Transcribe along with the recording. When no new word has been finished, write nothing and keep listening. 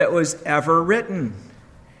that was ever written.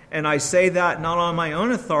 And I say that not on my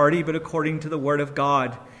own authority, but according to the Word of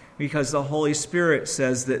God, because the Holy Spirit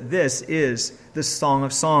says that this is the Song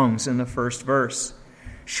of Songs in the first verse.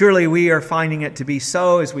 Surely we are finding it to be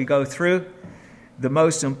so as we go through. The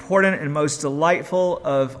most important and most delightful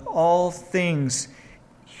of all things,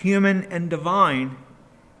 human and divine,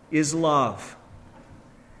 is love.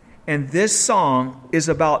 And this song is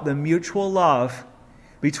about the mutual love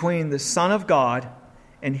between the Son of God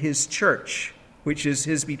and His church, which is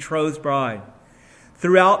His betrothed bride.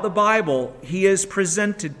 Throughout the Bible, He is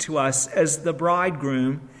presented to us as the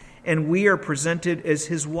bridegroom, and we are presented as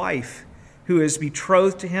His wife, who is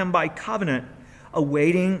betrothed to Him by covenant,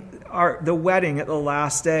 awaiting the wedding at the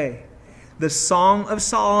last day. The Song of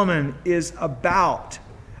Solomon is about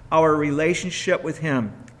our relationship with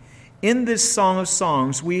Him. In this Song of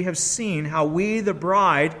Songs, we have seen how we, the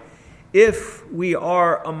bride, if we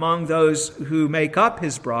are among those who make up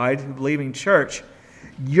His bride, the believing church,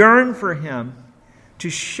 yearn for Him to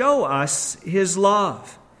show us His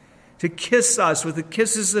love, to kiss us with the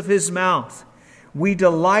kisses of His mouth. We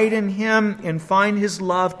delight in Him and find His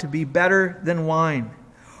love to be better than wine.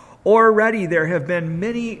 Already there have been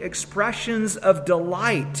many expressions of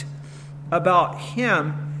delight about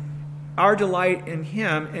Him, our delight in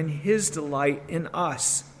Him and His delight in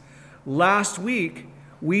us. Last week,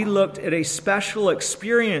 we looked at a special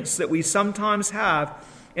experience that we sometimes have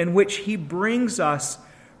in which He brings us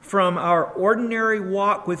from our ordinary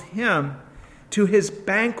walk with Him to His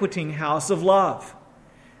banqueting house of love.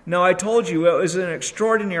 Now, I told you it was an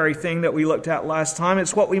extraordinary thing that we looked at last time.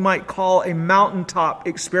 It's what we might call a mountaintop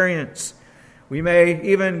experience. We may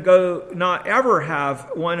even not ever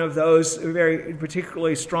have one of those very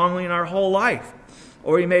particularly strongly in our whole life.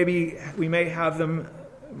 Or we may have them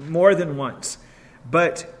more than once.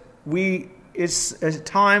 But it's a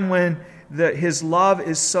time when His love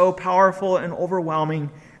is so powerful and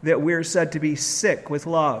overwhelming that we're said to be sick with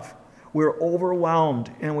love. We're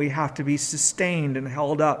overwhelmed and we have to be sustained and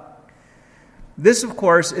held up. This, of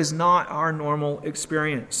course, is not our normal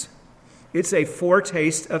experience. It's a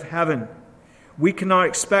foretaste of heaven. We cannot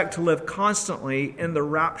expect to live constantly in the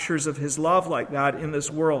raptures of His love like that in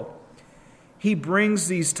this world. He brings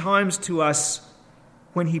these times to us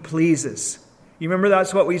when He pleases. You remember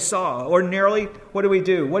that's what we saw. Ordinarily, what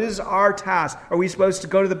do? What is our task? Are we supposed to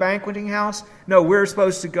go to the banqueting house? No, we're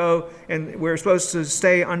supposed to go and we're supposed to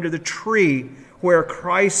stay under the tree where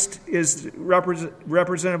Christ is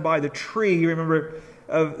represented by the tree, you remember,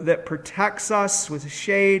 that protects us with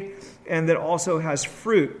shade and that also has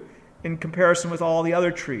fruit in comparison with all the other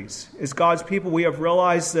trees. As God's people, we have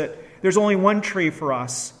realized that there's only one tree for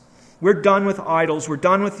us. We're done with idols. We're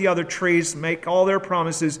done with the other trees, make all their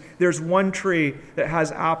promises. There's one tree that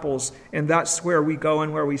has apples, and that's where we go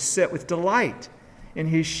and where we sit with delight in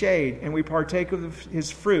His shade, and we partake of His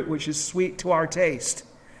fruit, which is sweet to our taste.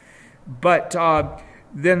 But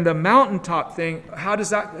then the mountaintop thing,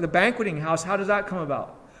 the banqueting house, how does that come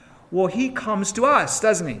about? Well, He comes to us,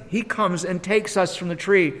 doesn't He? He comes and takes us from the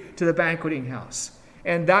tree to the banqueting house.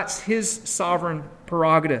 And that's His sovereign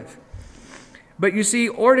prerogative. But you see,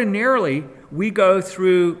 ordinarily, we go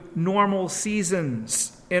through normal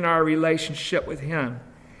seasons in our relationship with Him.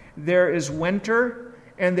 There is winter,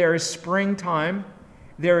 and there is springtime,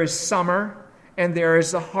 there is summer, and there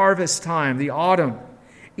is the harvest time, the autumn.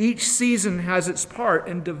 Each season has its part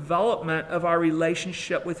in development of our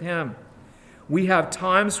relationship with Him. We have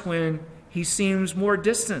times when He seems more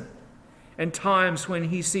distant, and times when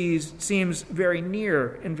He seems very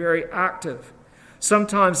near and very active.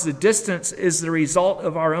 Sometimes the distance is the result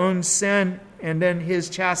of our own sin and then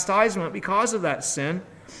His chastisement because of that sin.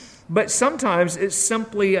 But sometimes it's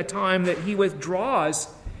simply a time that He withdraws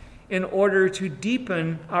in order to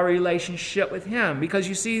deepen our relationship with Him. Because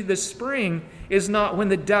you see, the spring is not when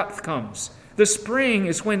the depth comes. The spring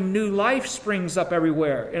is when new life springs up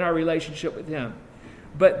everywhere in our relationship with Him.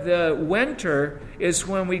 But the winter is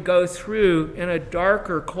when we go through in a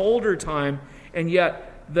darker, colder time, and yet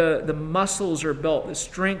the muscles are built, the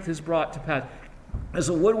strength is brought to pass. As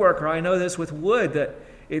a woodworker, I know this with wood, that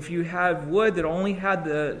if you have wood that only had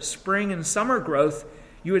the spring and summer growth,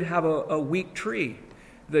 you would have a weak tree.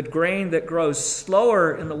 The grain that grows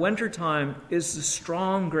slower in the wintertime is the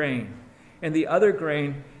strong grain. And the other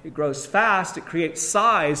grain, it grows fast, it creates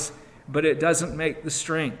size, but it doesn't make the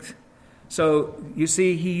strength. So you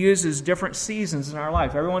see, He uses different seasons in our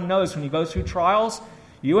life. Everyone knows when you go through trials,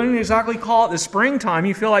 you wouldn't exactly call it the springtime.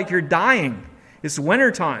 You feel like you're dying. It's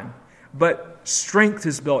wintertime. But strength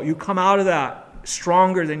is built. You come out of that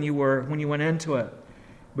stronger than you were when you went into it.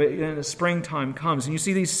 But then the springtime comes. And you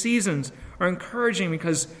see, these seasons are encouraging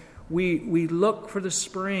because we look for the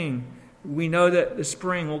spring. We know that the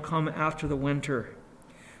spring will come after the winter.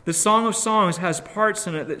 The Song of Songs has parts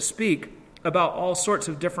in it that speak about all sorts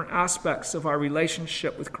of different aspects of our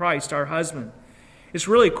relationship with Christ, our husband. It's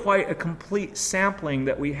really quite a complete sampling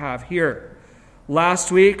that we have here.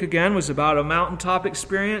 Last week, again, was about a mountaintop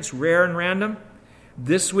experience, rare and random.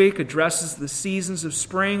 This week addresses the seasons of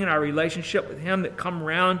spring and our relationship with Him that come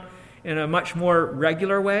around in a much more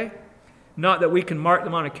regular way. Not that we can mark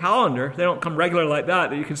them on a calendar. They don't come regular like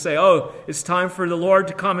that you can say, oh, it's time for the Lord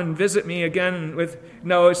to come and visit me again.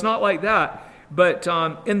 No, it's not like that. But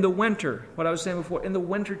in the winter, what I was saying before, in the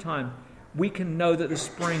wintertime, we can know that the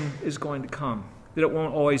spring is going to come, that it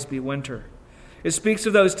won't always be winter. It speaks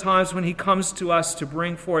of those times when He comes to us to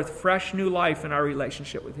bring forth fresh new life in our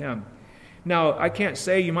relationship with Him. Now, I can't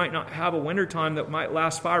say you might not have a wintertime that might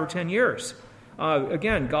last 5 or 10 years.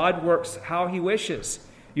 Again, God works how He wishes.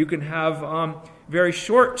 You can have very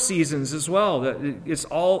short seasons as well. It's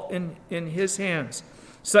all in His hands.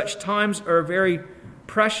 Such times are very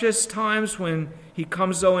precious times when He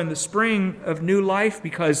comes, though, in the spring of new life,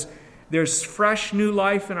 because there's fresh new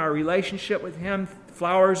life in our relationship with Him.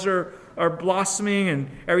 Flowers are blossoming and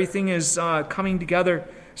everything is coming together.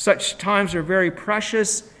 Such times are very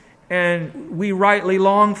precious, and we rightly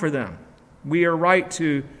long for them. We are right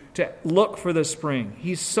to look for the spring.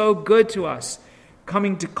 He's so good to us,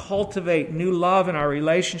 coming to cultivate new love in our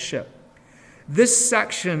relationship. This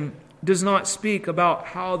section does not speak about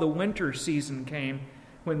how the winter season came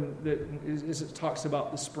as it talks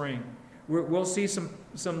about the spring. We'll see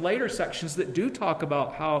some later sections that do talk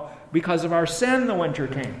about how because of our sin the winter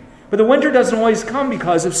came. But the winter doesn't always come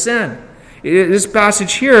because of sin. This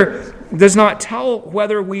passage here does not tell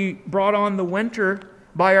whether we brought on the winter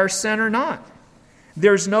by our sin or not.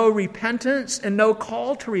 There's no repentance and no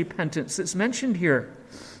call to repentance that's mentioned here.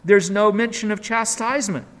 There's no mention of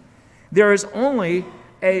chastisement. There is only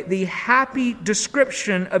the happy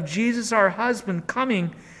description of Jesus, our husband,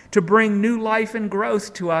 coming to bring new life and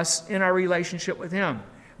growth to us in our relationship with Him.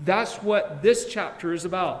 That's what this chapter is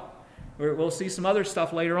about. We'll see some other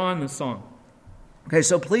stuff later on in the song. Okay,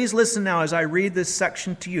 so please listen now as I read this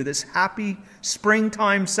section to you, this happy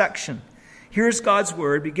springtime section. Here's God's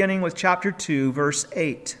word, beginning with chapter 2, verse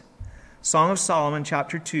 8. Song of Solomon,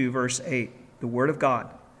 chapter 2, verse 8. The word of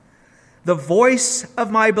God. The voice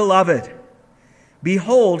of my beloved.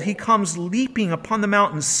 Behold, he comes leaping upon the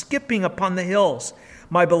mountains, skipping upon the hills.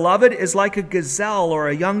 My beloved is like a gazelle or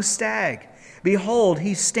a young stag. Behold,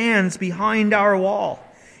 he stands behind our wall.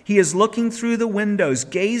 He is looking through the windows,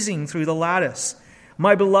 gazing through the lattice.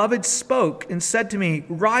 My beloved spoke and said to me,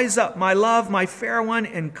 Rise up, my love, my fair one,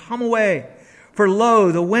 and come away. For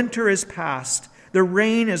lo, the winter is past, the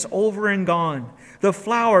rain is over and gone. The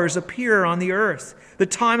flowers appear on the earth. The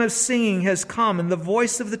time of singing has come, and the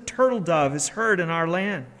voice of the turtle dove is heard in our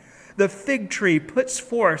land. The fig tree puts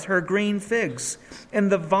forth her green figs,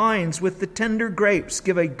 and the vines with the tender grapes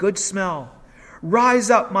give a good smell. Rise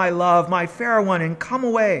up, my love, my fair one, and come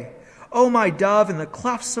away. O my dove, in the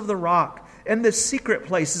clefts of the rock, and the secret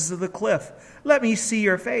places of the cliff, let me see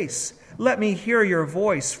your face. Let me hear your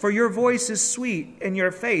voice, for your voice is sweet, and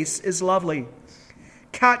your face is lovely.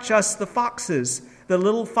 Catch us the foxes, the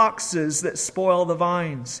little foxes that spoil the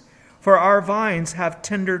vines, for our vines have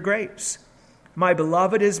tender grapes. My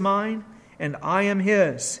beloved is mine, and I am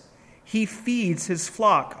his. He feeds his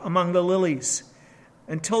flock among the lilies.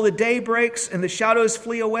 Until the day breaks and the shadows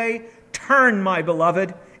flee away, turn, my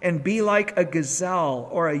beloved, and be like a gazelle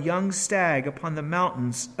or a young stag upon the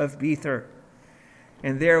mountains of Bether.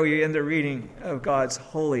 And there we end the reading of God's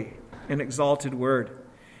holy and exalted word.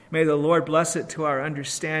 May the Lord bless it to our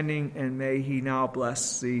understanding, and may He now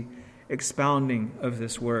bless the expounding of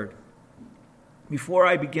this word. Before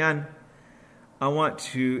I begin, I want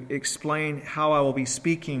to explain how I will be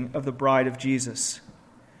speaking of the bride of Jesus.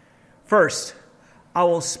 First, I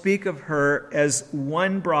will speak of her as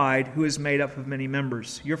one bride who is made up of many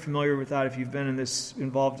members. You're familiar with that if you've been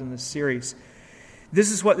involved in this series. This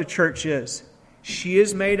is what the church is. She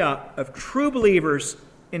is made up of true believers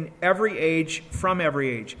in every age, from every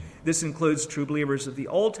age. This includes true believers of the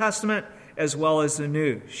Old Testament as well as the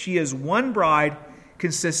New. She is one bride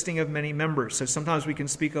consisting of many members. So sometimes we can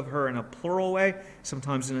speak of her in a plural way,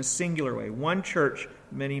 sometimes in a singular way. One church,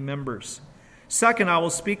 many members. Second, I will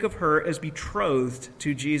speak of her as betrothed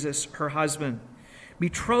to Jesus, her husband.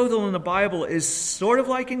 Betrothal in the Bible is sort of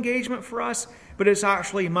like engagement for us, but it's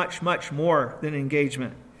actually much, much more than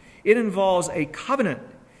engagement. It involves a covenant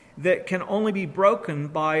that can only be broken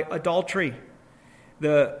by adultery.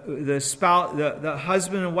 The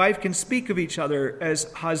husband and wife can speak of each other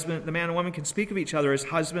as husband. The man and woman can speak of each other as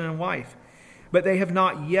husband and wife. but they have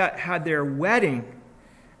not yet had their wedding.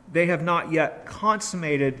 They have not yet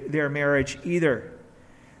consummated their marriage either.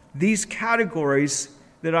 These categories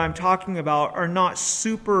that I'm talking about are not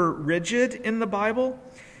super rigid in the Bible.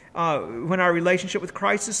 When our relationship with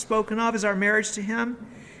Christ is spoken of as our marriage to Him,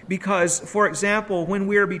 because, for example, when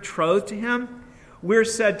we are betrothed to Him, we're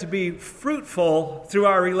said to be fruitful through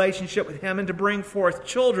our relationship with Him and to bring forth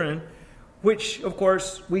children, which, of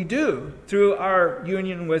course, we do through our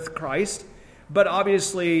union with Christ. But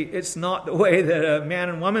obviously, it's not the way that a man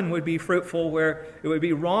and woman would be fruitful, where it would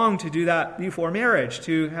be wrong to do that before marriage,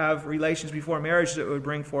 to have relations before marriage that would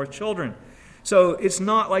bring forth children. So it's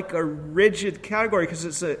not like a rigid category,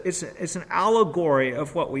 because it's an allegory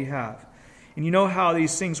of what we have. And you know how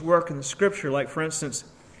these things work in the Scripture. Like, for instance,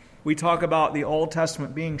 we talk about the Old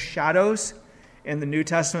Testament being shadows and the New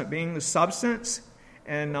Testament being the substance.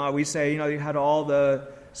 And we say, you had all the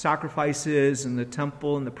sacrifices and the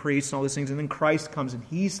temple and the priests and all these things. And then Christ comes and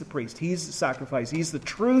He's the priest. He's the sacrifice. He's the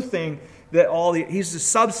true thing He's the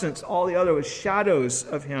substance. All the other was shadows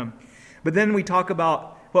of Him. But then we talk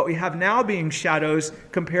about what we have now being shadows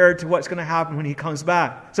compared to what's going to happen when He comes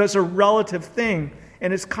back. So it's a relative thing.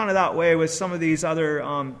 And it's kind of that way with some of these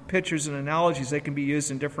other pictures and analogies. They can be used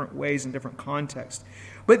in different ways in different contexts.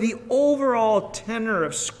 But the overall tenor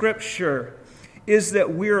of Scripture is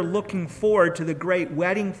that we're looking forward to the great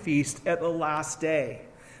wedding feast at the last day,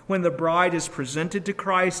 when the bride is presented to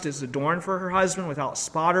Christ as adorned for her husband without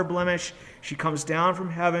spot or blemish. She comes down from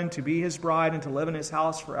heaven to be His bride and to live in His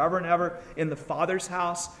house forever and ever, in the Father's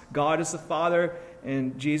house. God is the Father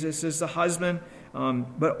and Jesus is the husband.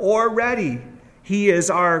 But already He is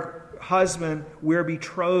our husband. We're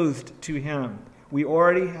betrothed to Him. We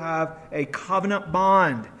already have a covenant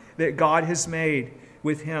bond that God has made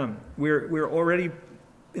with Him. We're already,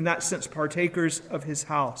 in that sense, partakers of His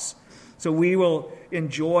house. So we will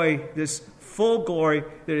enjoy this full glory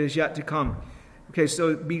that is yet to come. Okay,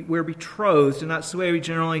 so we're betrothed, and that's the way we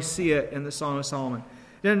generally see it in the Song of Solomon.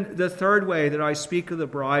 Then the third way that I speak of the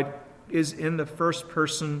bride is in the first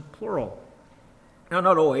person plural. Now,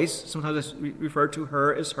 not always. Sometimes I refer to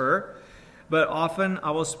her as her, but often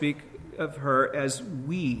I will speak of her as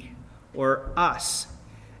we or us.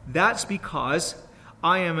 That's because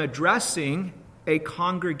I am addressing a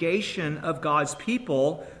congregation of God's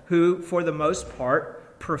people who, for the most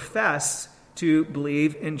part, profess to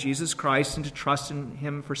believe in Jesus Christ and to trust in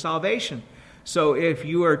Him for salvation. So if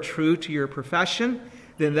you are true to your profession,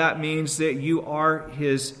 then that means that you are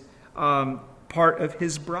His part of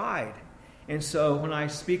His bride. And so when I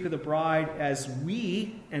speak of the bride as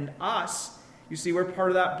we and us, you see, we're part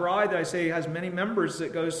of that bride that I say has many members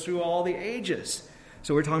that goes through all the ages.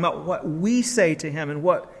 So we're talking about what we say to Him and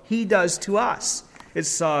what He does to us.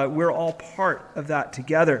 We're all part of that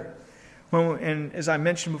together. And as I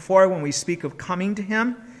mentioned before, when we speak of coming to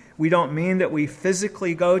Him, we don't mean that we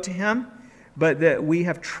physically go to Him, but that we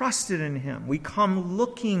have trusted in Him. We come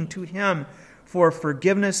looking to Him for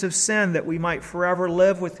forgiveness of sin, that we might forever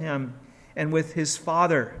live with Him and with His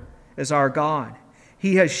Father as our God.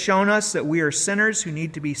 He has shown us that we are sinners who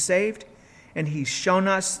need to be saved, and He's shown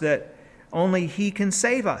us that only He can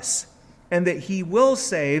save us, and that He will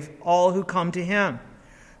save all who come to Him.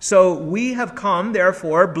 So we have come,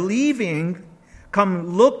 therefore, believing, come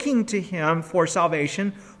looking to Him for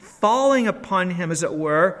salvation, falling upon Him, as it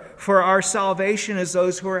were, for our salvation as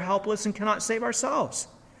those who are helpless and cannot save ourselves.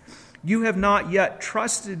 You have not yet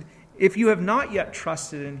trusted. If you have not yet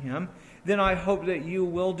trusted in Him, then I hope that you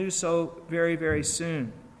will do so very, very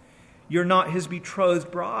soon. You're not His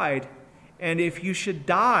betrothed bride, and if you should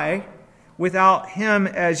die without Him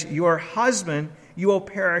as your husband, you will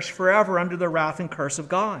perish forever under the wrath and curse of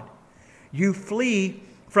God. You flee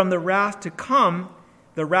from the wrath to come,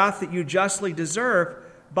 the wrath that you justly deserve,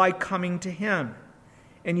 by coming to Him.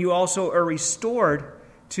 And you also are restored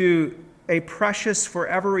to a precious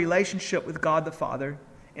forever relationship with God the Father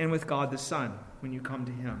and with God the Son when you come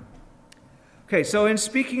to Him. Okay, so in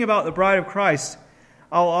speaking about the bride of Christ,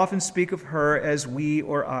 I'll often speak of her as we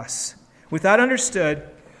or us. With that understood,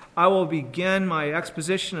 I will begin my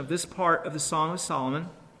exposition of this part of the Song of Solomon.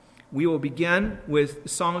 We will begin with the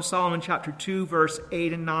Song of Solomon, chapter 2, verse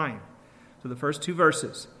 8 and 9. So the first two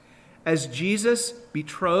verses. As Jesus'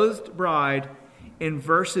 betrothed bride, in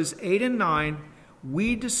verses 8 and 9,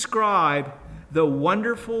 we describe the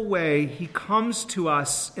wonderful way He comes to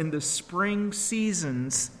us in the spring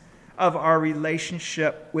seasons of our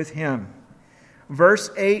relationship with Him. Verse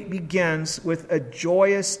 8 begins with a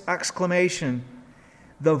joyous exclamation,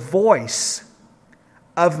 "The voice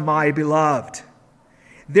of my beloved."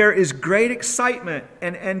 There is great excitement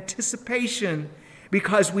and anticipation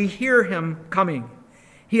because we hear Him coming.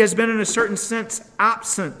 He has been, in a certain sense,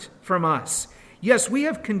 absent from us. Yes, we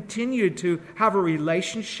have continued to have a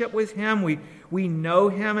relationship with him. We know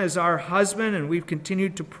him as our husband, and we've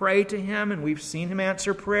continued to pray to him, and we've seen him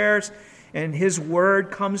answer prayers, and his word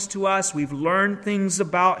comes to us. We've learned things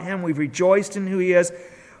about him. We've rejoiced in who he is.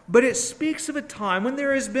 But it speaks of a time when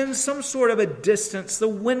there has been some sort of a distance, the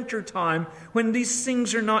winter time, when these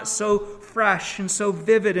things are not so fresh and so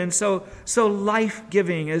vivid and so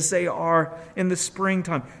life-giving as they are in the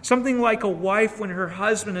springtime. Something like a wife when her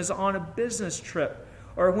husband is on a business trip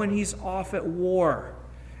or when he's off at war.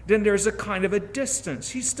 Then there's a kind of a distance.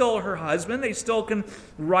 He's still her husband. They still can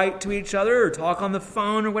write to each other or talk on the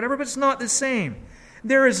phone or whatever, but it's not the same.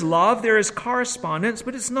 There is love, there is correspondence,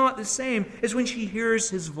 but it's not the same as when she hears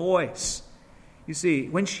his voice. You see,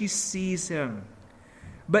 when she sees him.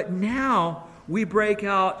 But now we break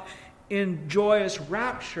out in joyous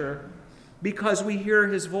rapture because we hear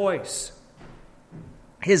his voice.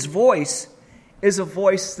 His voice is a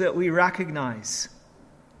voice that we recognize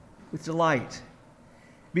with delight.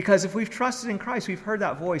 Because if we've trusted in Christ, we've heard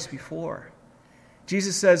that voice before.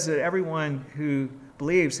 Jesus says that everyone who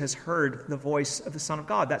believes has heard the voice of the Son of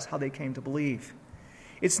God. That's how they came to believe.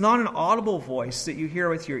 It's not an audible voice that you hear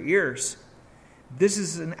with your ears. This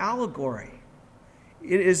is an allegory.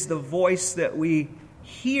 It is the voice that we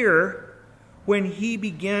hear when he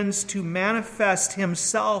begins to manifest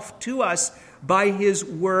himself to us by his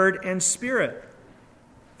word and spirit,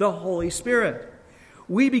 the Holy Spirit.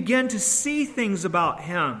 We begin to see things about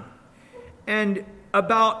him and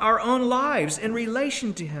about our own lives in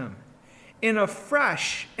relation to him in a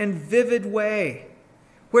fresh and vivid way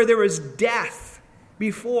where there was death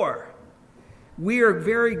before. We are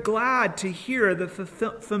very glad to hear the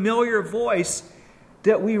familiar voice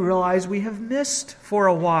that we realize we have missed for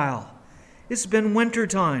a while. It's been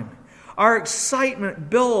wintertime. Our excitement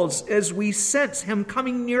builds as we sense him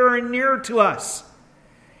coming nearer and nearer to us.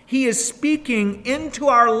 He is speaking into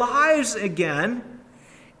our lives again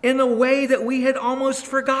in a way that we had almost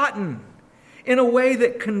forgotten, in a way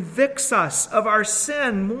that convicts us of our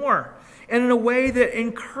sin more, and in a way that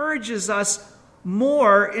encourages us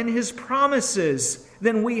more in his promises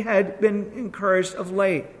than we had been encouraged of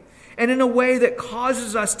late, and in a way that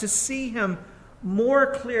causes us to see him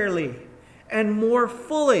more clearly and more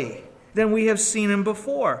fully than we have seen him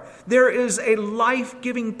before. There is a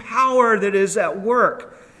life-giving power that is at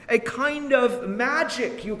work, a kind of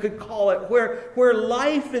magic, you could call it, where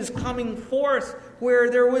life is coming forth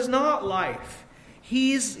where there was not life.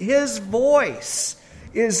 His voice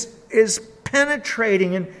is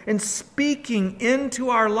penetrating and speaking into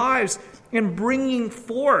our lives and bringing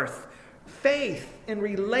forth faith and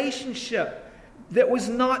relationship that was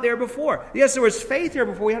not there before. Yes, there was faith there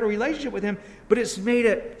before we had a relationship with him, but it's made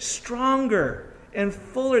it stronger and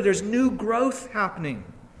fuller. There's new growth happening.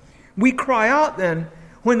 We cry out then,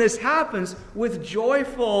 when this happens, with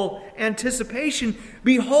joyful anticipation,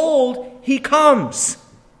 "Behold, he comes."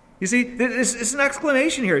 You see, it's an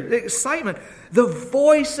exclamation here, the excitement. The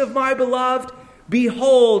voice of my beloved,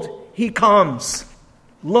 behold, he comes.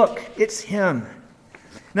 Look, it's him.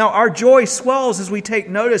 Now, our joy swells as we take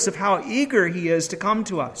notice of how eager he is to come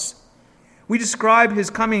to us. We describe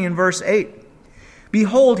his coming in verse 8.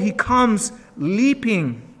 Behold, he comes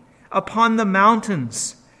leaping upon the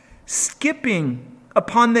mountains, skipping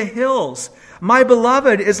upon the hills. My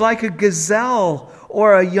beloved is like a gazelle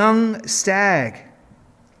or a young stag.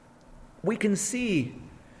 We can see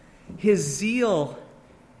his zeal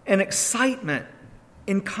and excitement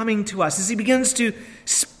in coming to us as he begins to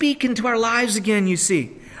speak into our lives again, you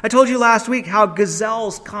see. I told you last week how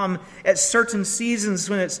gazelles come at certain seasons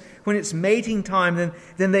when it's mating time,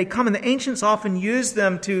 then they come, and the ancients often use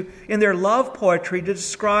them in their love poetry to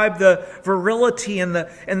describe the virility and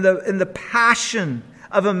the passion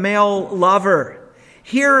of a male lover.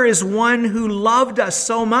 Here is one who loved us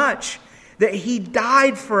so much that he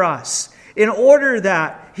died for us in order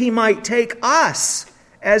that he might take us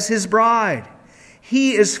as his bride.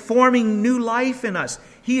 He is forming new life in us.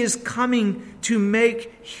 He is coming to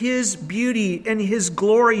make his beauty and his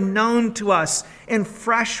glory known to us in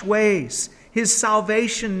fresh ways, his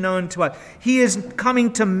salvation known to us. He is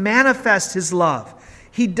coming to manifest his love.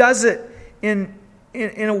 He does it in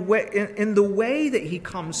the way that he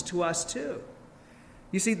comes to us too.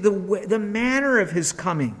 You see, the manner of his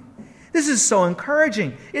coming. This is so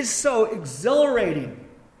encouraging. It's so exhilarating.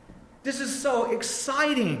 This is so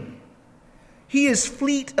exciting. He is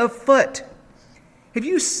fleet of foot. Have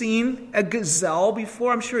you seen a gazelle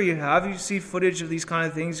before? I'm sure you have. You see footage of these kind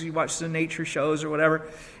of things. You watch the nature shows or whatever.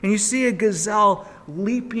 And you see a gazelle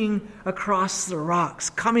leaping across the rocks,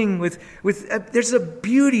 coming with there's a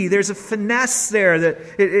beauty, there's a finesse there that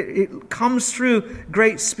it comes through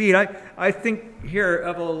great speed. I think here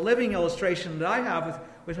of a living illustration that I have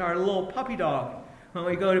with our little puppy dog. When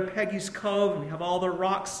we go to Peggy's Cove, and we have all the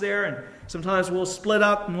rocks there, and sometimes we'll split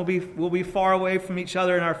up and we'll be far away from each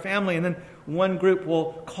other in our family, and then one group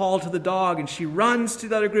will call to the dog, and she runs to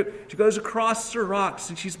the other group. She goes across the rocks,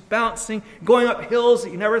 and she's bouncing, going up hills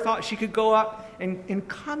that you never thought she could go up, and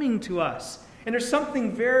coming to us. And there's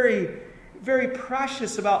something very, very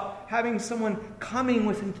precious about having someone coming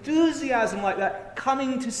with enthusiasm like that,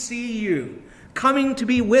 coming to see you, coming to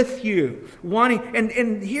be with you, wanting.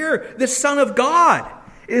 And here, the Son of God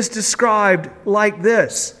is described like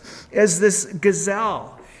this, as this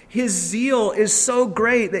gazelle. His zeal is so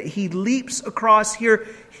great that he leaps across here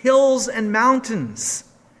hills and mountains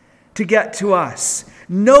to get to us.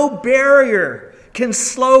 No barrier can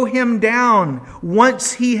slow him down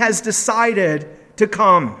once he has decided to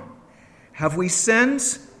come. Have we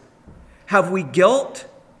sins? Have we guilt?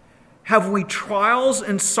 Have we trials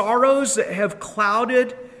and sorrows that have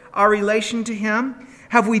clouded our relation to him?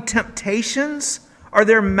 Have we temptations? Are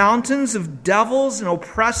there mountains of devils and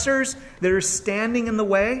oppressors that are standing in the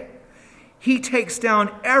way? He takes down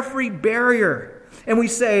every barrier, and we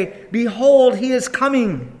say, "Behold, he is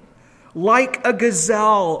coming, like a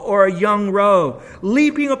gazelle or a young roe,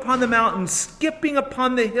 leaping upon the mountains, skipping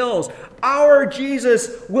upon the hills. Our Jesus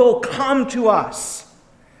will come to us."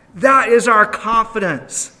 That is our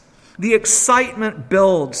confidence. The excitement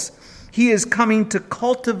builds. He is coming to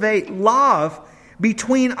cultivate love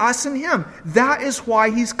between us and him. That is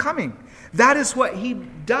why he's coming. That is what he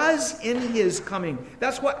does in his coming.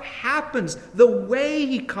 That's what happens. The way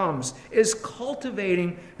he comes is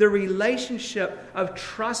cultivating the relationship of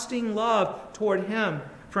trusting love toward him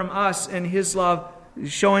from us, and his love,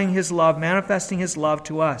 showing his love, manifesting his love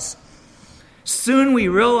to us. Soon we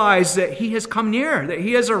realize that he has come near, that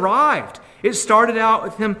he has arrived. It started out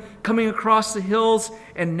with him coming across the hills,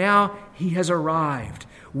 and now he has arrived.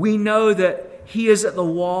 We know that he is at the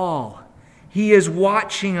wall. He is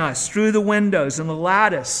watching us through the windows and the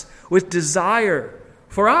lattice with desire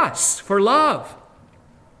for us, for love.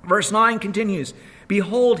 Verse 9 continues,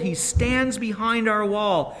 "Behold, he stands behind our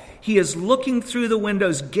wall. He is looking through the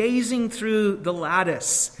windows, gazing through the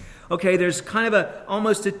lattice." Okay, there's kind of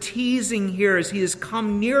almost a teasing here as he has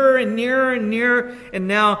come nearer and nearer and nearer, and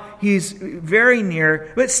now he's very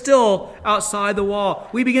near, but still outside the wall.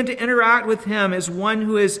 We begin to interact with him as one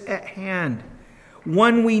who is at hand,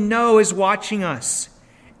 one we know is watching us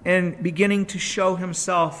and beginning to show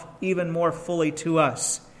himself even more fully to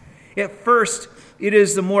us. At first, it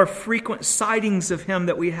is the more frequent sightings of him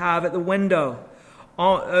that we have at the window.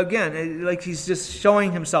 Again, like he's just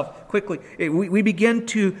showing himself quickly. We begin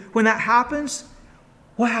to, when that happens,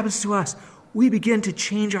 what happens to us? We begin to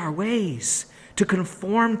change our ways, to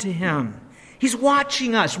conform to him. He's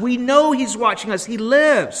watching us. We know he's watching us. He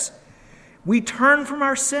lives. We turn from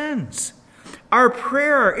our sins. Our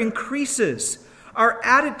prayer increases. Our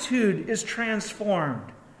attitude is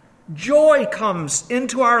transformed. Joy comes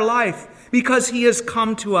into our life because he has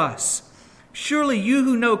come to us. Surely you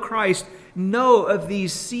who know Christ know of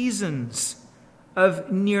these seasons of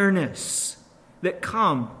nearness that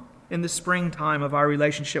come in the springtime of our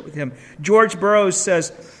relationship with him. George Burroughs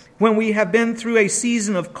says, "When we have been through a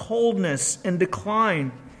season of coldness and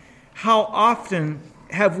decline, how often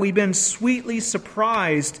have we been sweetly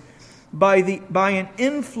surprised by an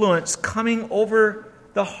influence coming over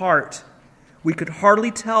the heart. We could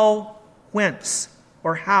hardly tell whence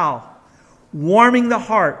or how, warming the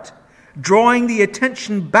heart, drawing the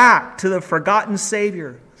attention back to the forgotten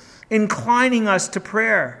Savior, inclining us to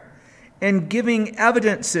prayer, and giving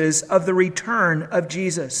evidences of the return of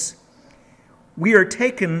Jesus. We are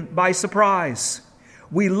taken by surprise.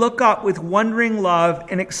 We look up with wondering love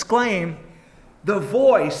and exclaim, 'The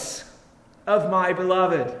voice of my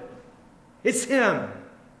beloved.' It's him.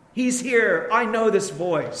 He's here. I know this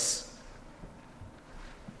voice."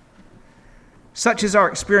 Such is our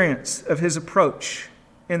experience of his approach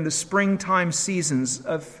in the springtime seasons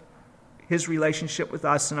of his relationship with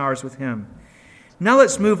us and ours with him. Now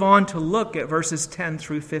let's move on to look at verses 10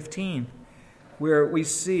 through 15, where we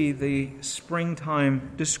see the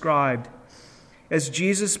springtime described. As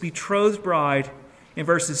Jesus' betrothed bride, in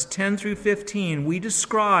verses 10 through 15, we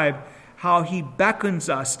describe how he beckons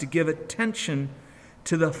us to give attention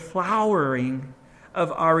to the flowering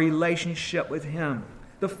of our relationship with him.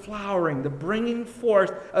 The flowering, the bringing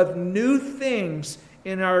forth of new things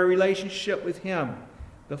in our relationship with Him,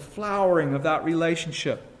 the flowering of that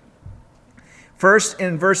relationship. First,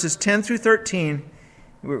 in verses 10 through 13,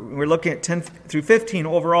 we're looking at 10 through 15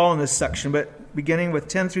 overall in this section, but beginning with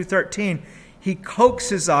 10 through 13, he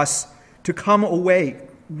coaxes us to come away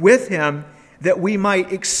with Him that we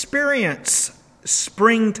might experience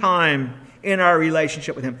springtime in our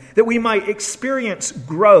relationship with Him, that we might experience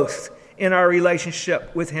growth in our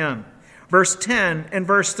relationship with Him. Verse 10 and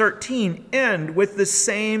verse 13 end with the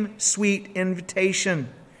same sweet invitation.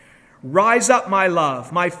 Rise up, my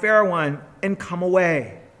love, my fair one, and come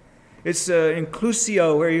away. It's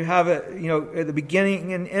inclusio, where you have it, at the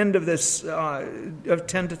beginning and end of this, of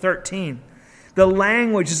 10 to 13. The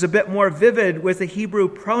language is a bit more vivid with the Hebrew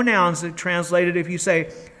pronouns that are translated if you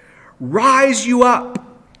say, rise you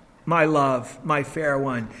up, my love, my fair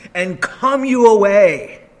one, and come you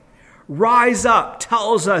away. Rise up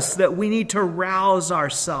tells us that we need to rouse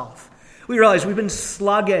ourselves. We realize we've been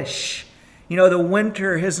sluggish. The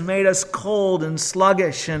winter has made us cold and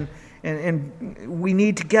sluggish, and we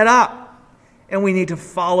need to get up, and we need to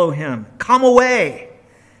follow Him. Come away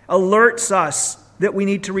alerts us that we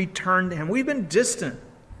need to return to Him. We've been distant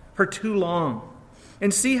for too long.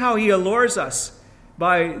 And see how He allures us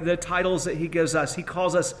by the titles that He gives us. He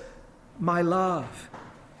calls us my love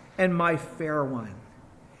and my fair one.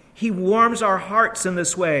 He warms our hearts in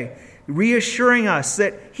this way, reassuring us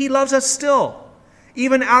that He loves us still.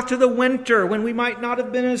 Even after the winter, when we might not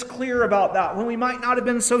have been as clear about that, when we might not have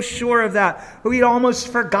been so sure of that, we'd almost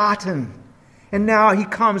forgotten. And now He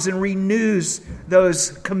comes and renews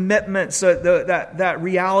those commitments, that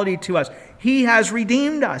reality to us. He has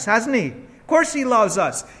redeemed us, hasn't He? Of course He loves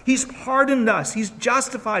us. He's pardoned us. He's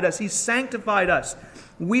justified us. He's sanctified us.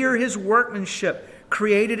 We are His workmanship,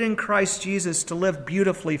 created in Christ Jesus to live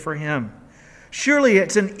beautifully for Him. Surely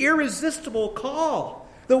it's an irresistible call.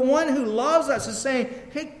 The one who loves us is saying,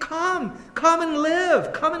 hey, come and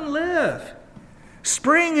live, come and live.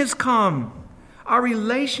 Spring has come. Our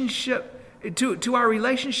relationship to our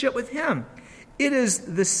relationship with Him. It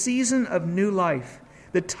is the season of new life,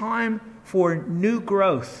 the time for new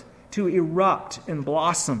growth to erupt and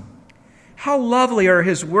blossom. How lovely are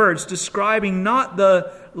His words describing not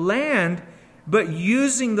the land, but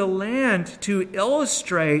using the land to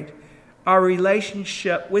illustrate our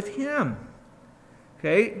relationship with Him.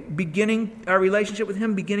 Okay, our relationship with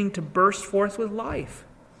Him beginning to burst forth with life.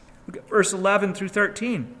 Look at verse 11 through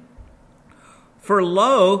 13. For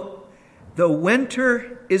lo, the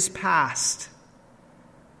winter is past.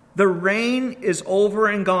 The rain is over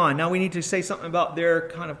and gone. Now we need to say something about their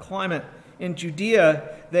kind of climate. In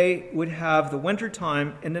Judea, they would have the winter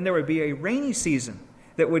time, and then there would be a rainy season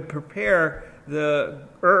that would prepare the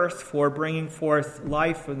earth for bringing forth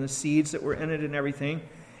life and the seeds that were in it and everything.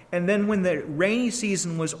 And then when the rainy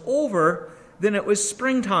season was over, then it was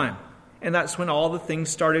springtime. And that's when all the things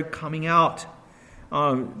started coming out.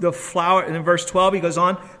 The flower, and in verse 12 he goes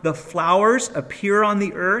on, the flowers appear on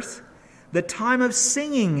the earth. The time of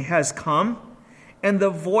singing has come, and the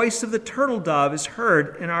voice of the turtle dove is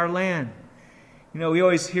heard in our land. We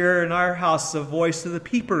always hear in our house the voice of the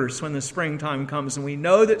peepers when the springtime comes, and we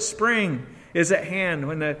know that spring is at hand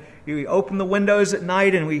when we open the windows at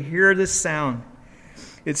night and we hear this sound.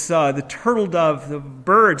 It's the turtle dove, the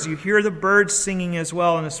birds. You hear the birds singing as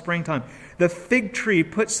well in the springtime. The fig tree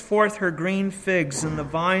puts forth her green figs, and the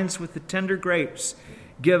vines with the tender grapes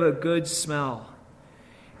give a good smell.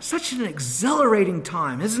 Such an exhilarating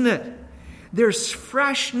time, isn't it? There's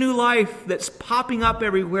fresh new life that's popping up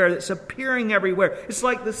everywhere, that's appearing everywhere. It's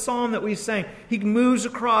like the psalm that we sang. He moves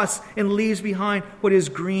across and leaves behind what is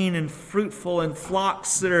green and fruitful, and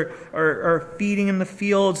flocks that are feeding in the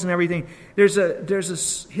fields and everything.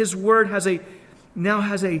 His word has a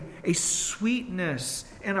sweetness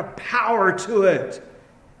and a power to it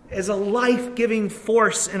as a life-giving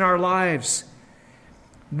force in our lives.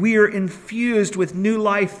 We are infused with new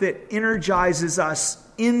life that energizes us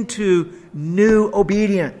into new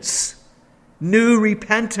obedience, new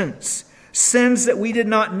repentance. Sins that we did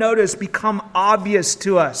not notice become obvious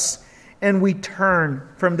to us, and we turn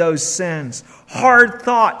from those sins. Hard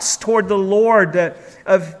thoughts toward the Lord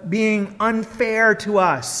of being unfair to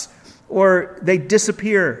us, or they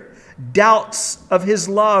disappear. Doubts of His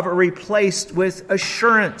love are replaced with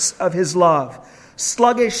assurance of His love.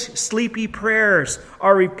 Sluggish, sleepy prayers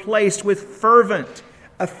are replaced with fervent,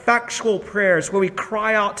 effectual prayers where we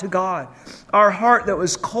cry out to God. Our heart that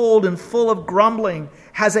was cold and full of grumbling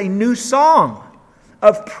has a new song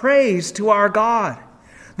of praise to our God.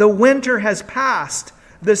 The winter has passed.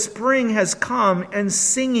 The spring has come and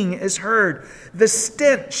singing is heard. The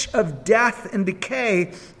stench of death and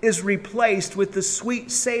decay is replaced with the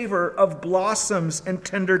sweet savor of blossoms and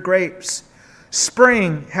tender grapes.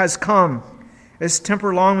 Spring has come. As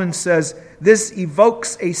Temper Longman says, this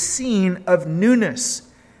evokes a scene of newness,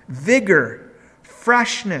 vigor,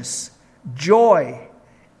 freshness, joy,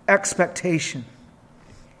 expectation.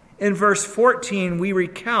 In verse 14, we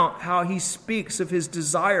recount how he speaks of his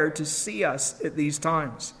desire to see us at these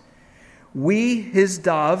times. We, his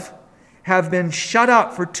dove, have been shut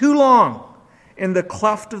up for too long in the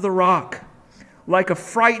cleft of the rock, like a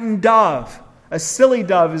frightened dove. A silly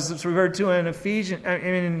dove is referred to in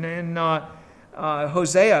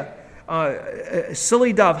Hosea. A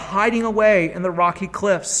silly dove hiding away in the rocky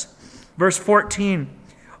cliffs. Verse 14,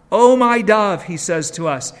 "O my dove," he says to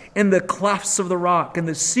us, "in the clefts of the rock, in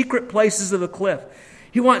the secret places of the cliff."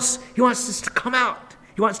 He wants us to come out.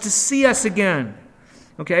 He wants to see us again.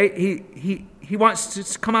 Okay? He wants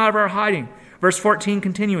to come out of our hiding. Verse 14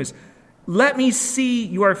 continues, "Let me see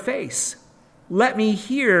your face. Let me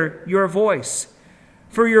hear your voice.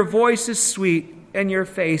 For your voice is sweet and your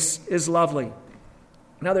face is lovely."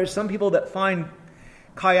 Now there's some people that find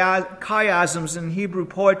chiasms in Hebrew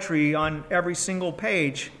poetry on every single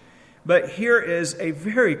page. But here is a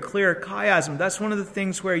very clear chiasm. That's one of the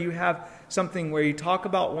things where you have something where you talk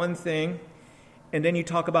about one thing, and then you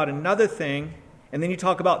talk about another thing, and then you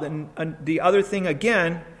talk about the other thing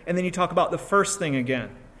again, and then you talk about the first thing again.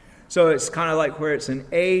 So it's kind of like where it's an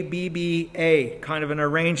A, B, B, A, kind of an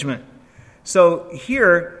arrangement. So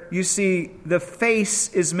here you see the face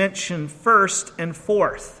is mentioned first and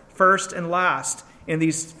fourth, first and last in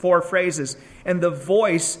these four phrases. And the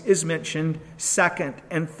voice is mentioned second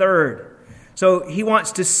and third. So he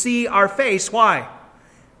wants to see our face. Why?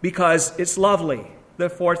 Because it's lovely. The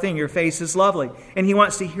fourth thing, your face is lovely. And he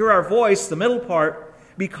wants to hear our voice, the middle part,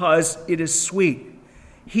 because it is sweet.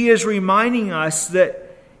 He is reminding us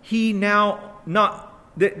that he not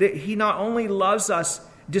only loves us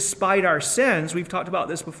despite our sins. We've talked about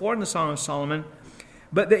this before in the Song of Solomon.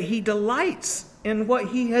 But that he delights in what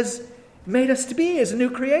he has made us to be as a new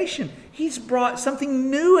creation. He's brought something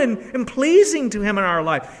new and pleasing to him in our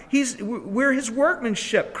life. We're his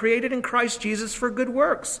workmanship, created in Christ Jesus for good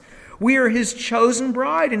works. We are his chosen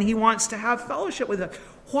bride, and he wants to have fellowship with us.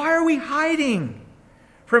 Why are we hiding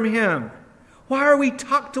from him? Why are we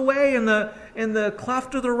tucked away in the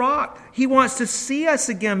cleft of the rock? He wants to see us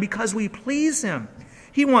again because we please him.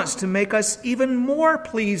 He wants to make us even more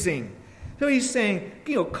pleasing. So he's saying,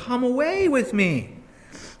 come away with me.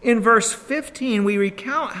 In verse 15, we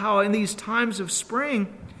recount how in these times of spring,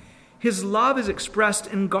 his love is expressed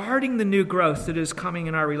in guarding the new growth that is coming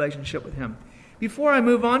in our relationship with him. Before I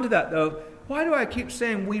move on to that, though, why do I keep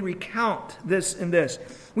saying we recount this and this?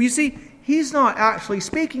 Well, you see, he's not actually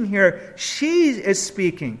speaking here. She is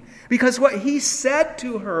speaking. Because what he said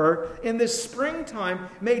to her in this springtime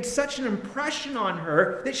made such an impression on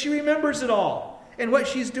her that she remembers it all. And what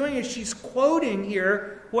she's doing is she's quoting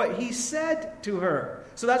here what he said to her.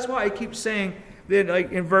 So that's why I keep saying that,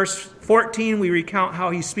 like in verse 14, we recount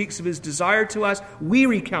how he speaks of his desire to us. We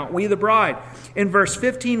recount, we the bride. In verse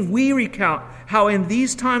 15, we recount how in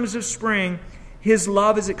these times of spring, his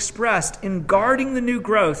love is expressed in guarding the new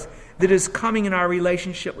growth that is coming in our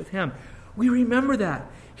relationship with him. We remember that.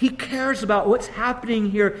 He cares about what's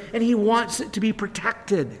happening here, and he wants it to be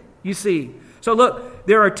protected, you see. So look,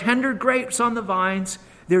 there are tender grapes on the vines.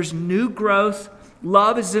 There's new growth.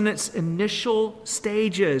 Love is in its initial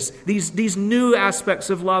stages. These new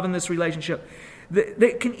aspects of love in this relationship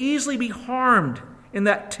that can easily be harmed in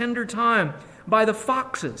that tender time by the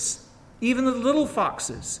foxes. Even the little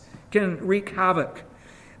foxes can wreak havoc.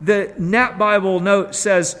 The Net Bible note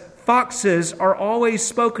says foxes are always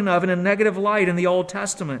spoken of in a negative light in the Old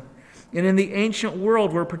Testament, and in the ancient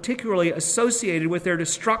world were particularly associated with their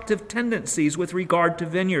destructive tendencies with regard to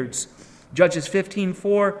vineyards. Judges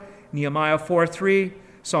 15:4, Nehemiah 4:3,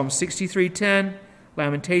 Psalm 63:10,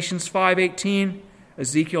 Lamentations 5:18,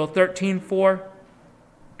 Ezekiel 13:4.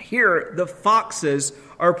 Here, the foxes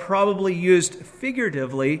are probably used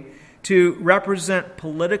figuratively to represent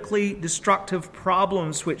politically destructive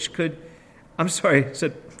problems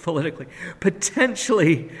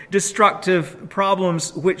potentially destructive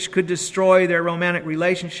problems which could destroy their romantic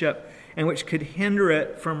relationship and which could hinder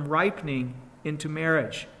it from ripening into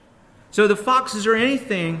marriage. So the foxes are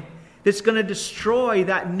anything that's going to destroy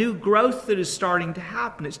that new growth that is starting to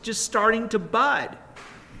happen. It's just starting to bud.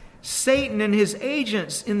 Satan and his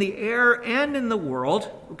agents in the air and in the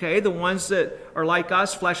world, okay, the ones that are like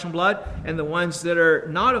us, flesh and blood, and the ones that are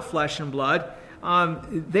not of flesh and blood,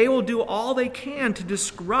 they will do all they can to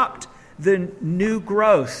disrupt the new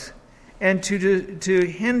growth and to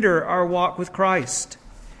hinder our walk with Christ.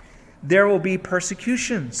 There will be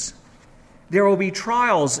persecutions. There will be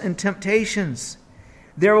trials and temptations.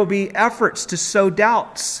 There will be efforts to sow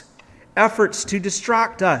doubts, efforts to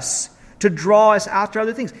distract us, to draw us after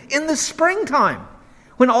other things. In the springtime,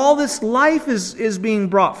 when all this life is being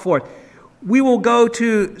brought forth, we will go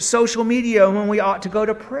to social media when we ought to go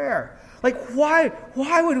to prayer. Like, why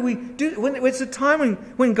would we do, when it's a time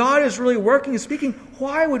when God is really working and speaking,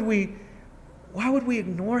 why would we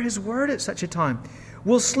ignore His Word at such a time?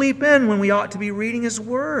 We'll sleep in when we ought to be reading His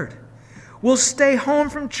Word. We'll stay home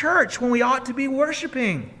from church when we ought to be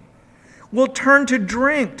worshiping. We'll turn to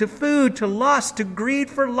drink, to food, to lust, to greed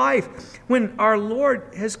for life, when our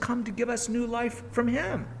Lord has come to give us new life from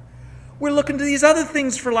Him. We're looking to these other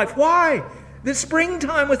things for life. Why? The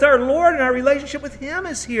springtime with our Lord and our relationship with Him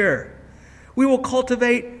is here. We will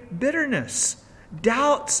cultivate bitterness,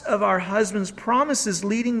 doubts of our husband's promises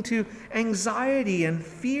leading to anxiety and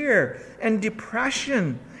fear and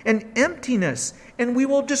depression and emptiness. And we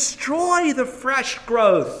will destroy the fresh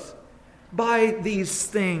growth by these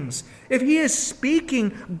things. If he is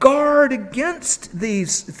speaking, guard against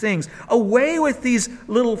these things. Away with these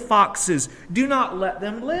little foxes. Do not let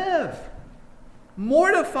them live.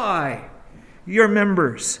 Mortify your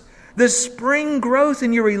members. The spring growth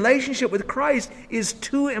in your relationship with Christ is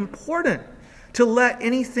too important to let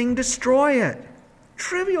anything destroy it.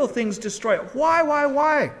 Trivial things destroy it.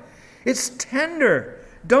 Why? It's tender.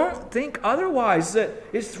 Don't think otherwise, that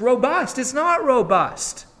it's robust. It's not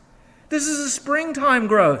robust. This is a springtime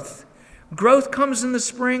growth. Growth comes in the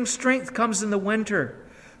spring, strength comes in the winter.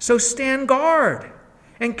 So stand guard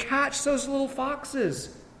and catch those little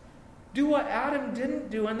foxes. Do what Adam didn't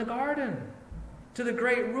do in the garden, to the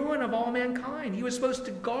great ruin of all mankind. He was supposed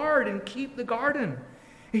to guard and keep the garden.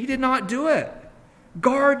 He did not do it.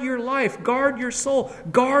 Guard your life, guard your soul,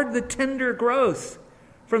 guard the tender growth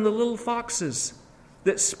from the little foxes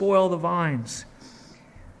that spoil the vines.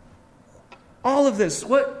 All of this,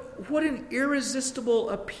 what an irresistible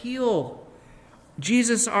appeal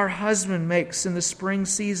Jesus, our husband, makes in the spring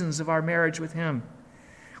seasons of our marriage with Him.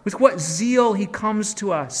 With what zeal He comes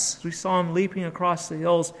to us. We saw Him leaping across the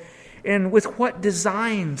hills. And with what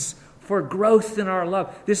designs for growth in our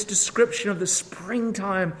love. This description of the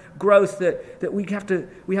springtime growth that we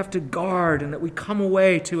have to guard and that we come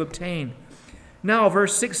away to obtain. Now,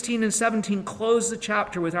 verse 16 and 17 close the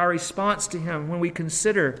chapter with our response to Him when we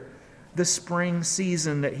consider the spring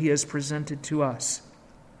season that He has presented to us.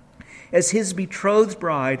 As His betrothed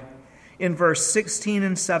bride, in verse 16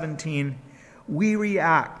 and 17, we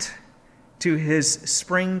react to His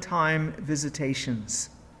springtime visitations.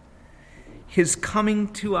 His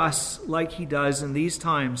coming to us like He does in these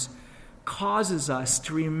times causes us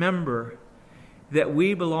to remember that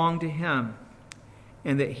we belong to Him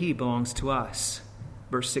and that He belongs to us.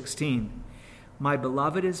 Verse 16, my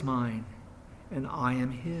beloved is mine and I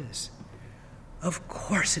am His. Of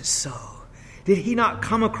course it's so. Did He not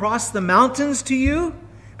come across the mountains to you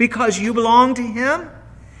because you belong to Him?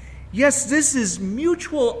 Yes, this is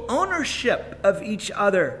mutual ownership of each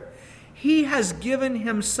other. He has given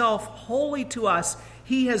Himself wholly to us.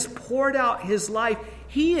 He has poured out His life.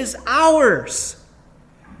 He is ours,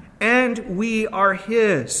 and we are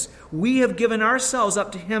His. We have given ourselves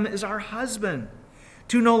up to Him as our husband,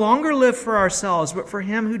 to no longer live for ourselves, but for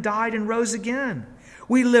Him who died and rose again.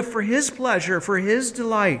 We live for His pleasure, for His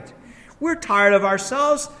delight. We're tired of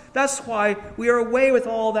ourselves. That's why we are away with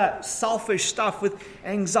all that selfish stuff, with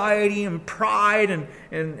anxiety and pride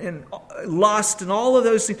and lust and all of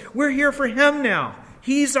those things. We're here for Him now.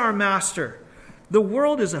 He's our master. The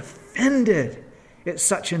world is offended at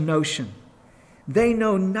such a notion. They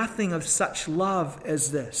know nothing of such love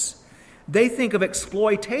as this. They think of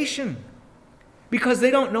exploitation because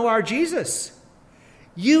they don't know our Jesus.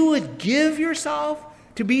 You would give yourself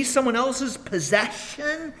to be someone else's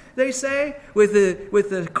possession, they say, with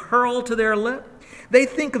a curl to their lip. They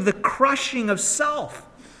think of the crushing of self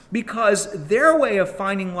because their way of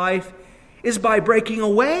finding life is by breaking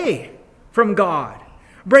away from God,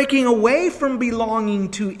 breaking away from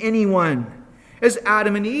belonging to anyone, as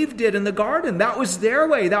Adam and Eve did in the garden. That was their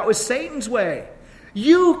way. That was Satan's way.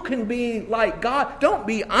 You can be like God. Don't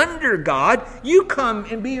be under God. You come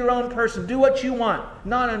and be your own person. Do what you want.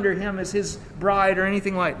 Not under Him as His bride or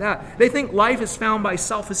anything like that. They think life is found by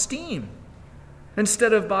self-esteem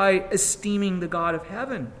instead of by esteeming the God of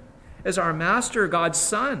heaven as our master, God's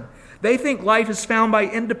Son. They think life is found by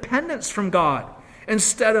independence from God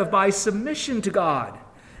instead of by submission to God.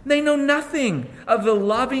 They know nothing of the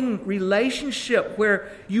loving relationship where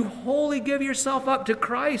you wholly give yourself up to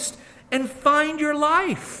Christ and find your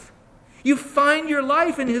life. You find your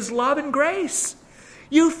life in his love and grace.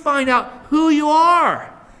 You find out who you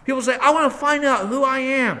are. People say, I want to find out who I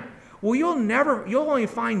am. Well, you'll only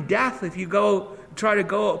find death if you try to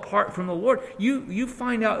go apart from the Lord. You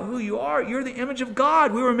find out who you are. You're the image of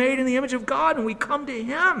God. We were made in the image of God, and we come to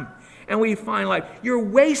him and we find life. You're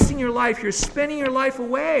wasting your life. You're spending your life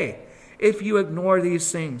away if you ignore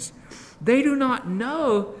these things. They do not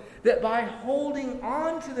know that by holding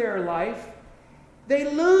on to their life,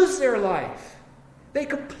 they lose their life. They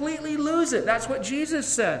completely lose it. That's what Jesus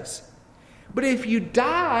says. But if you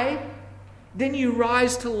die, then you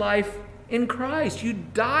rise to life in Christ. You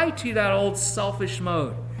die to that old selfish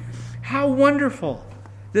mode. How wonderful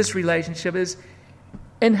this relationship is,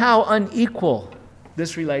 and how unequal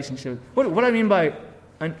this relationship is. What I mean by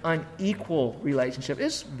an unequal relationship,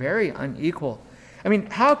 it's very unequal. I mean,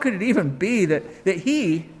 how could it even be that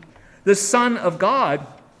he, the Son of God,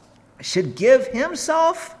 should give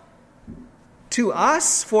himself to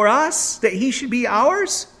us, for us, that he should be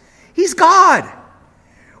ours? He's God.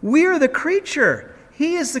 We are the creature.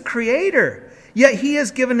 He is the creator. Yet he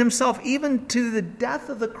has given himself even to the death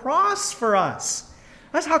of the cross for us.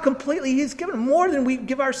 That's how completely he's given, more than we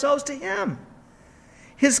give ourselves to him.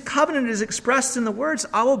 His covenant is expressed in the words,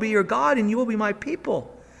 I will be your God and you will be my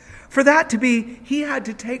people. For that to be, he had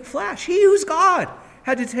to take flesh. He who's God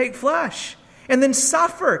had to take flesh and then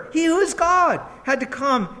suffer. He who is God had to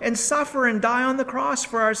come and suffer and die on the cross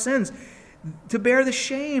for our sins, to bear the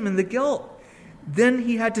shame and the guilt. Then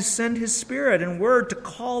he had to send his Spirit and Word to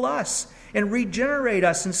call us and regenerate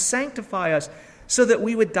us and sanctify us so that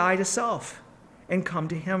we would die to self and come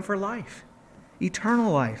to him for life,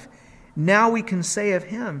 eternal life. Now we can say of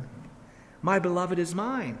him, my beloved is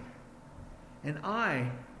mine, and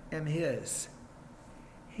I am his.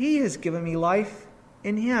 He has given me life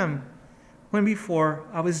in him when before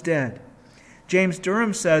I was dead. James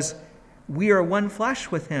Durham says, we are one flesh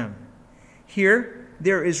with him. Here,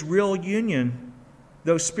 there is real union,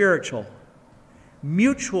 though spiritual,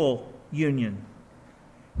 mutual union,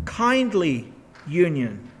 kindly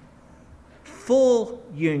union, full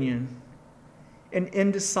union, and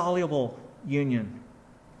indissoluble union.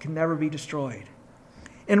 Can never be destroyed.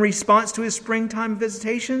 In response to his springtime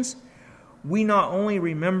visitations, we not only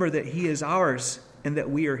remember that he is ours and that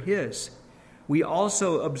we are his, we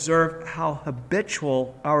also observe how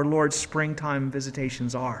habitual our Lord's springtime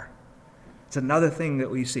visitations are. It's another thing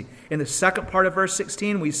that we see. In the second part of verse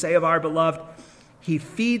 16, we say of our beloved, he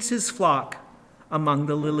feeds his flock among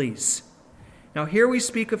the lilies. Now here we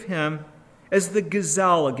speak of him as the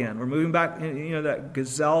gazelle again. We're moving back, that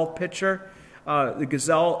gazelle picture. The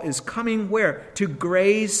gazelle is coming where? To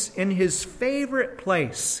graze in his favorite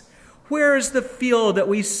place. Where is the field that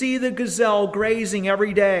we see the gazelle grazing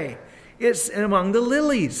every day? It's among the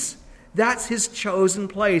lilies. That's his chosen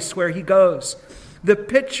place where he goes. The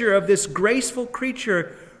picture of this graceful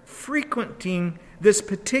creature frequenting this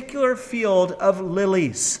particular field of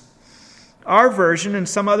lilies. Our version, and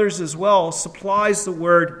some others as well, supplies the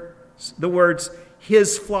words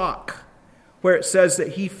his flock, where it says that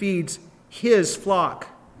he feeds his flock.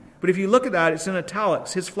 But if you look at that, it's in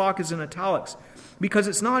italics. His flock is in italics because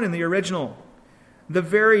it's not in the original. The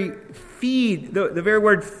very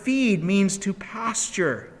word feed means to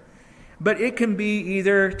pasture. But it can be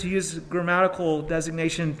either, to use grammatical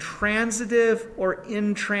designation, transitive or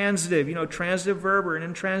intransitive. Transitive verb or an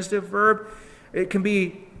intransitive verb. It can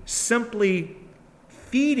be simply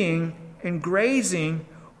feeding and grazing,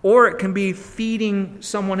 or it can be feeding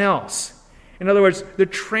someone else. In other words, the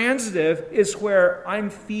transitive is where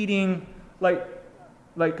I'm feeding,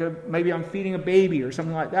 maybe I'm feeding a baby or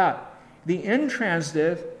something like that. The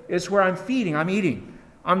intransitive is where I'm feeding, I'm eating.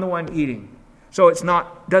 I'm the one eating. So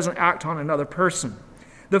doesn't act on another person.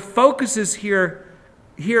 The focus is here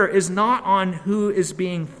is not on who is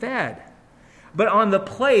being fed, but on the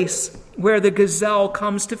place where the gazelle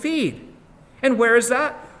comes to feed. And where is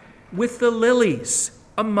that? With the lilies,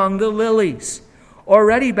 among the lilies.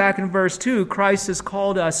 Already back in verse 2, Christ has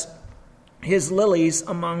called us his lilies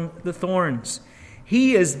among the thorns.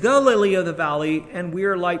 He is the lily of the valley, and we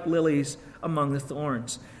are like lilies among the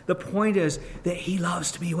thorns. The point is that he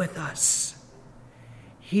loves to be with us.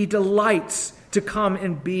 He delights to come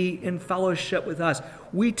and be in fellowship with us.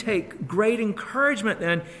 We take great encouragement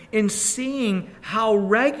then in seeing how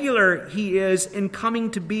regular he is in coming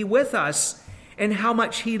to be with us and how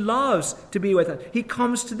much he loves to be with us. He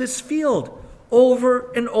comes to this field over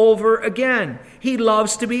and over again. He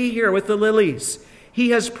loves to be here with the lilies.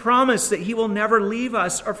 He has promised that he will never leave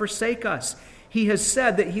us or forsake us. He has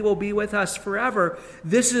said that he will be with us forever.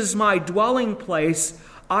 This is my dwelling place.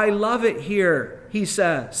 I love it here, he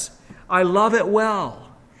says. I love it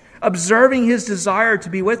well. Observing his desire to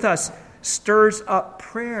be with us stirs up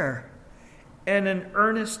prayer and an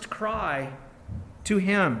earnest cry to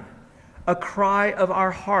him, a cry of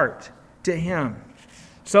our heart to him.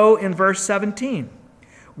 So in verse 17,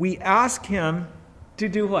 we ask him to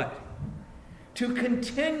do what? To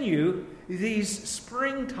continue these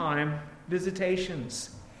springtime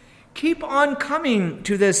visitations. Keep on coming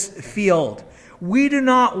to this field. We do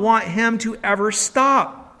not want him to ever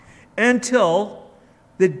stop until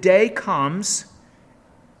the day comes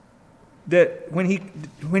that when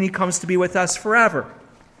he comes to be with us forever.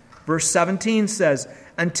 Verse 17 says,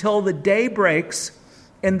 until the day breaks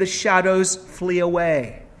and the shadows flee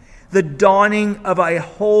away, the dawning of a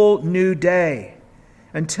whole new day.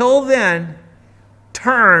 Until then,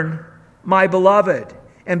 turn, my beloved,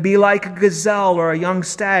 and be like a gazelle or a young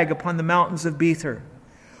stag upon the mountains of Bether.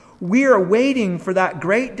 We are waiting for that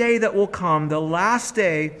great day that will come, the last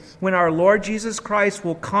day when our Lord Jesus Christ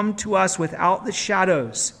will come to us without the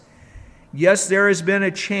shadows. Yes, there has been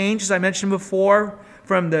a change, as I mentioned before,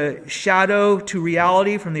 from the shadow to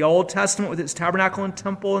reality, from the Old Testament with its tabernacle and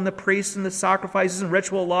temple and the priests and the sacrifices and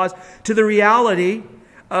ritual laws, to the reality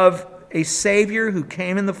of a Savior who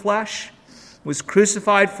came in the flesh, was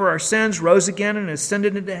crucified for our sins, rose again and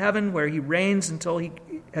ascended into heaven, where he reigns until he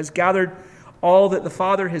has gathered all that the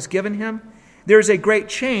Father has given him. There's a great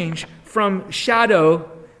change from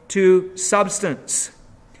shadow to substance.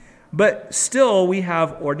 But still, we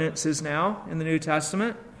have ordinances now in the New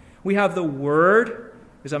Testament. We have the Word.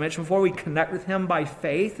 As I mentioned before, we connect with him by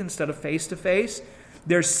faith instead of face-to-face.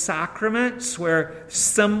 There's sacraments where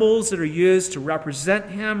symbols that are used to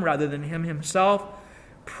represent him rather than him himself.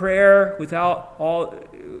 Prayer without all,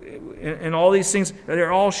 and all these things,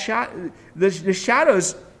 they're all the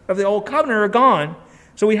shadows of the old covenant are gone.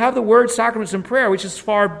 So we have the Word, sacraments, and prayer, which is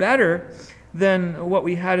far better than what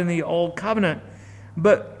we had in the old covenant.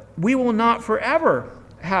 But we will not forever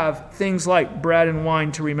have things like bread and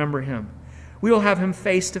wine to remember him. We will have him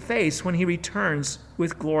face to face when he returns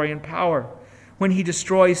with glory and power, when he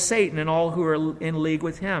destroys Satan and all who are in league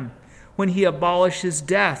with him, when he abolishes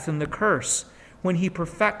death and the curse, when he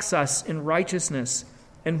perfects us in righteousness,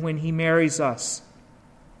 and when he marries us.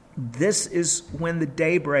 This is when the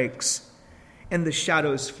day breaks and the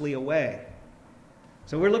shadows flee away.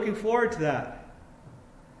 So we're looking forward to that.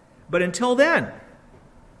 But until then,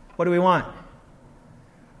 what do we want?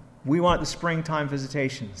 We want the springtime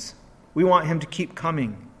visitations. We want him to keep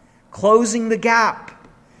coming, closing the gap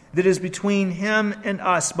that is between him and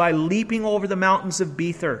us by leaping over the mountains of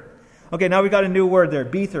Bether. Okay, now we've got a new word there,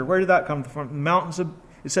 Bether. Where did that come from?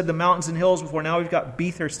 It said the mountains and hills before. Now we've got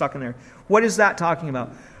Bether stuck in there. What is that talking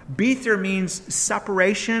about? Bether means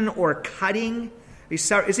separation or cutting.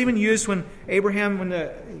 It's even used when Abraham,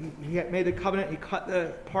 he made the covenant, he cut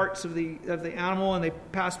the parts of the animal and they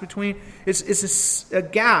passed between. It's a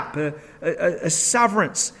gap, a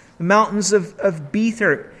severance. The mountains of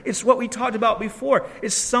Bether. It's what we talked about before.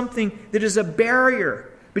 It's something that is a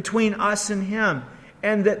barrier between us and him.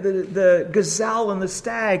 And that the gazelle and the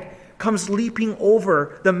stag comes leaping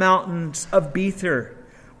over the mountains of Bether.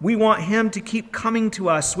 We want him to keep coming to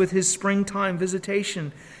us with his springtime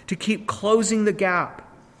visitation, to keep closing the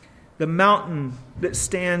gap, the mountain that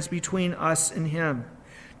stands between us and him,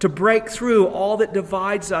 to break through all that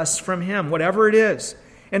divides us from him, whatever it is,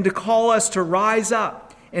 and to call us to rise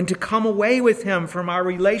up and to come away with him from our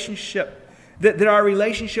relationship, that our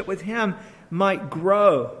relationship with him might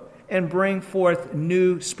grow and bring forth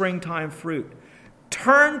new springtime fruit.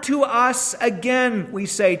 Turn to us again, we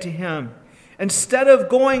say to him. Instead of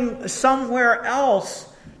going somewhere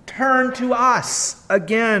else, turn to us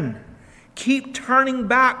again. Keep turning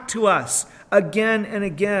back to us again and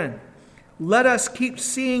again. Let us keep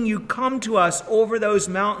seeing you come to us over those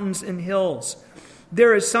mountains and hills.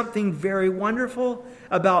 There is something very wonderful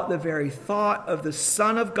about the very thought of the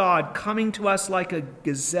Son of God coming to us like a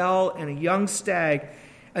gazelle and a young stag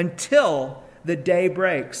until the day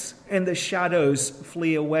breaks and the shadows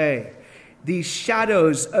flee away. These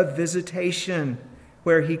shadows of visitation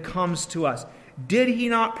where he comes to us. Did he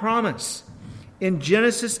not promise? In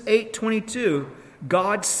Genesis 8:22,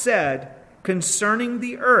 God said concerning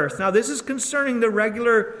the earth. Now this is concerning the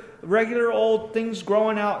regular old things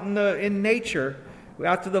growing out in nature.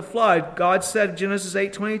 After the flood, God said, Genesis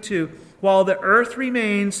 8:22, while the earth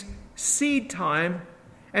remains, seed time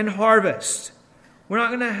and harvest. We're not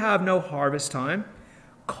going to have no harvest time.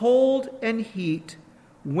 Cold and heat,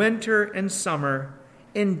 winter and summer,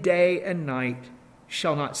 in day and night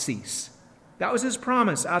shall not cease. That was his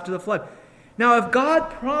promise after the flood. Now, if God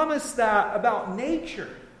promised that about nature,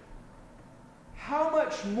 how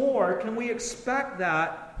much more can we expect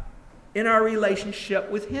that in our relationship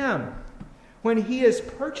with Him. When He has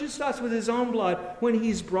purchased us with His own blood, when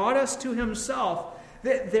He's brought us to Himself,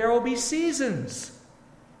 that there will be seasons.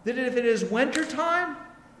 That if it is wintertime,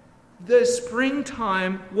 the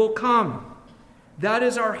springtime will come. That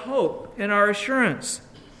is our hope and our assurance.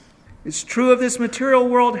 It's true of this material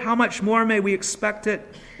world. How much more may we expect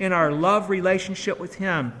it in our love relationship with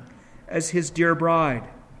Him as His dear bride,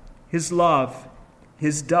 His love,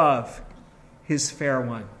 His dove, His fair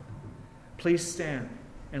one. Please stand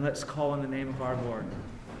and let's call on the name of our Lord.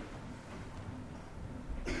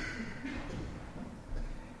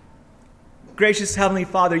 Gracious Heavenly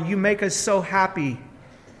Father, you make us so happy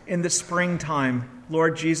in the springtime,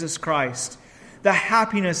 Lord Jesus Christ. The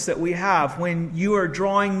happiness that we have when you are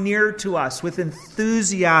drawing near to us with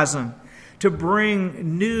enthusiasm to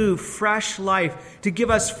bring new, fresh life, to give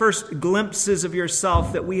us first glimpses of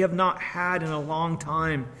yourself that we have not had in a long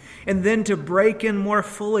time, and then to break in more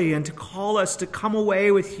fully and to call us to come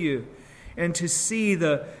away with you and to see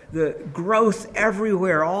the growth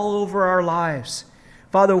everywhere, all over our lives.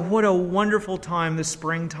 Father, what a wonderful time the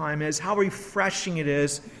springtime is, how refreshing it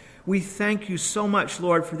is. We thank you so much,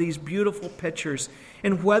 Lord, for these beautiful pictures.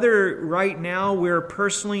 And whether right now we're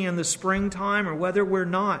personally in the springtime or whether we're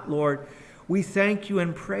not, Lord, we thank you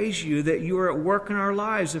and praise you that you are at work in our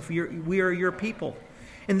lives if we are your people.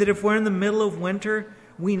 And that if we're in the middle of winter,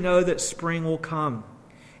 we know that spring will come.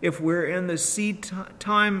 If we're in the seed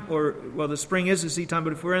time, the spring is the seed time,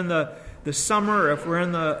 but if we're in the summer, or if we're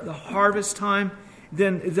in the harvest time,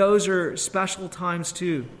 then those are special times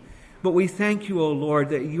too. But we thank you, O Lord,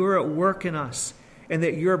 that you're at work in us and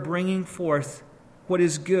that you're bringing forth what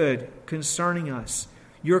is good concerning us.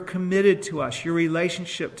 You're committed to us. Your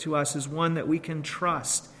relationship to us is one that we can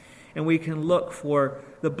trust, and we can look for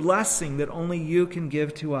the blessing that only you can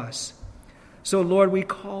give to us. So, Lord, we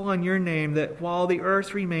call on your name that while the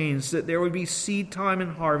earth remains, that there would be seed time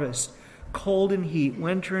and harvest, cold and heat,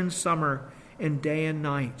 winter and summer, and day and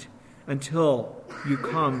night, until you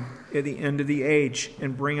come at the end of the age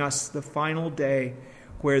and bring us the final day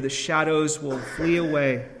where the shadows will flee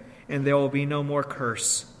away and there will be no more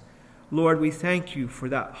curse. Lord, we thank you for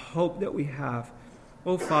that hope that we have.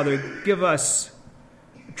 Oh, Father, give us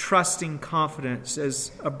trusting confidence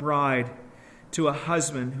as a bride to a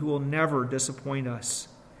husband who will never disappoint us.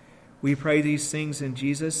 We pray these things in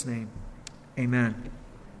Jesus' name. Amen.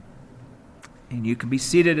 And you can be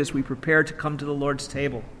seated as we prepare to come to the Lord's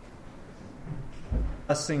table.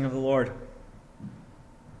 Blessing of the Lord.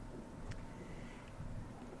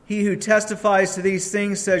 He who testifies to these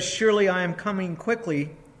things says, "Surely I am coming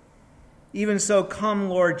quickly. Even so, come,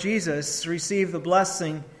 Lord Jesus." Receive the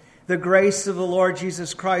blessing. The grace of the Lord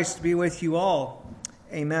Jesus Christ be with you all.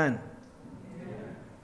 Amen.